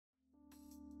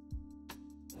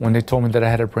When they told me that I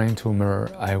had a brain tumor,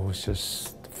 I was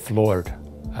just floored.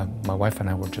 My wife and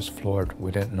I were just floored. We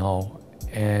didn't know.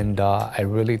 And I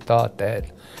really thought that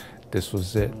this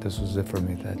was it. This was it for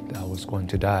me, that I was going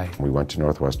to die. We went to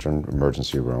Northwestern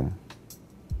emergency room.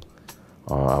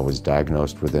 I was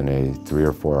diagnosed within a 3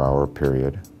 or 4 hour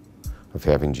period of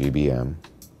having GBM.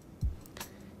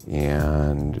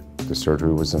 And the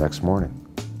surgery was the next morning.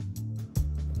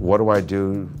 What do I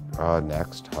do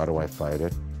next? How do I fight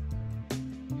it?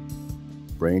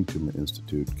 Brain Tumor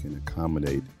Institute can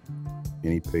accommodate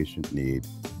any patient need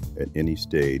at any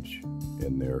stage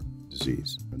in their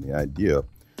disease. And the idea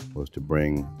was to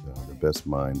bring the best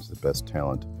minds, the best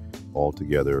talent all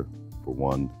together for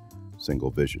one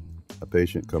single vision. A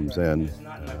patient comes in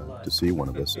to see one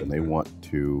of us and they want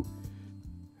to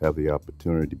have the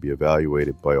opportunity to be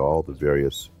evaluated by all the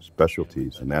various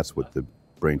specialties, and that's what the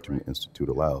Brain Tumor Institute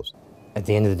allows. At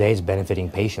the end of the day, it's benefiting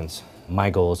patients.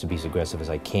 My goal is to be as aggressive as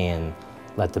I can,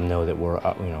 let them know that we're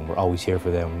always here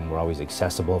for them, we're always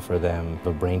accessible for them.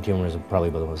 A brain tumor is probably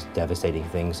the most devastating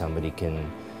thing somebody can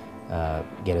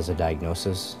get as a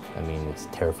diagnosis. I mean, it's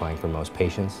terrifying for most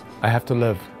patients. I have to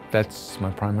live. That's my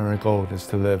primary goal, is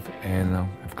to live. And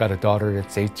I've got a daughter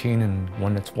that's 18 and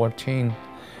one that's 14.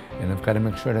 And I've got to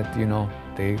make sure that,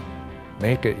 they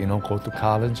make it, go to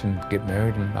college and get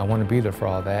married, and I want to be there for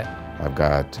all that. I've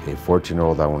got a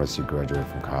 14-year-old I want to see graduate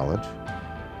from college.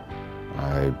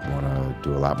 I want to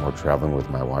do a lot more traveling with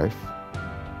my wife.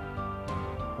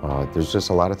 There's just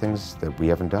a lot of things that we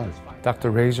haven't done.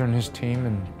 Dr. Raizer and his team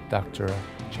and Dr.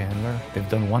 Chandler, they've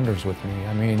done wonders with me.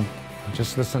 I mean,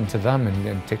 just listening to them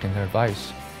and taking their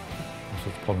advice, that's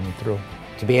what's pulling me through.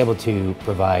 To be able to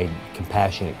provide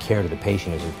compassionate care to the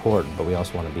patient is important, but we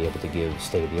also want to be able to give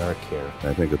state-of-the-art care.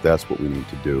 I think that that's what we need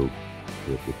to do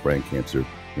with brain cancer,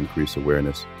 increase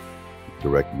awareness,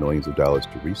 direct millions of dollars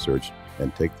to research,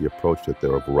 and take the approach that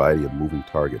there are a variety of moving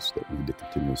targets that we need to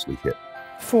continuously hit.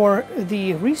 For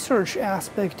the research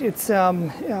aspect, it's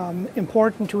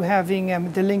important to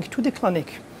having the link to the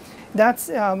clinic. That's,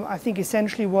 I think,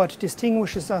 essentially what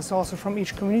distinguishes us also from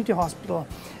each community hospital,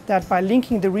 that by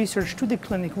linking the research to the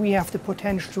clinic, we have the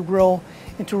potential to grow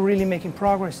and to really making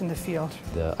progress in the field.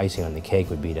 The icing on the cake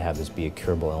would be to have this be a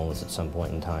curable illness at some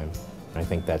point in time. And I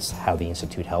think that's how the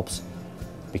Institute helps,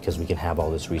 because we can have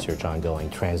all this research ongoing,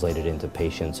 translate it into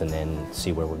patients, and then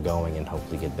see where we're going and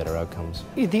hopefully get better outcomes.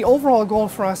 The overall goal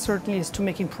for us certainly is to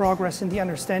making progress in the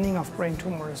understanding of brain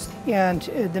tumors and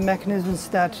the mechanisms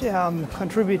that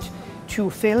contribute to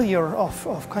failure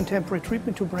of contemporary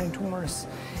treatment to brain tumors.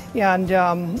 And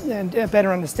a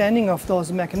better understanding of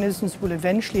those mechanisms will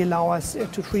eventually allow us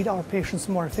to treat our patients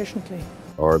more efficiently.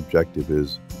 Our objective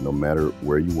is, no matter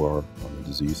where you are on the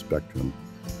disease spectrum,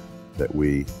 that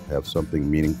we have something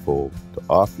meaningful to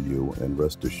offer you, and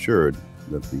rest assured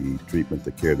that the treatment,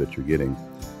 the care that you're getting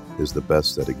is the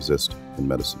best that exists in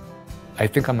medicine. I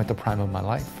think I'm at the prime of my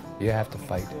life. You have to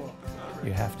fight.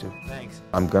 You have to. Thanks.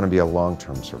 I'm going to be a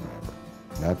long-term survivor,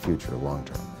 not future,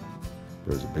 long-term.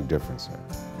 There's a big difference there.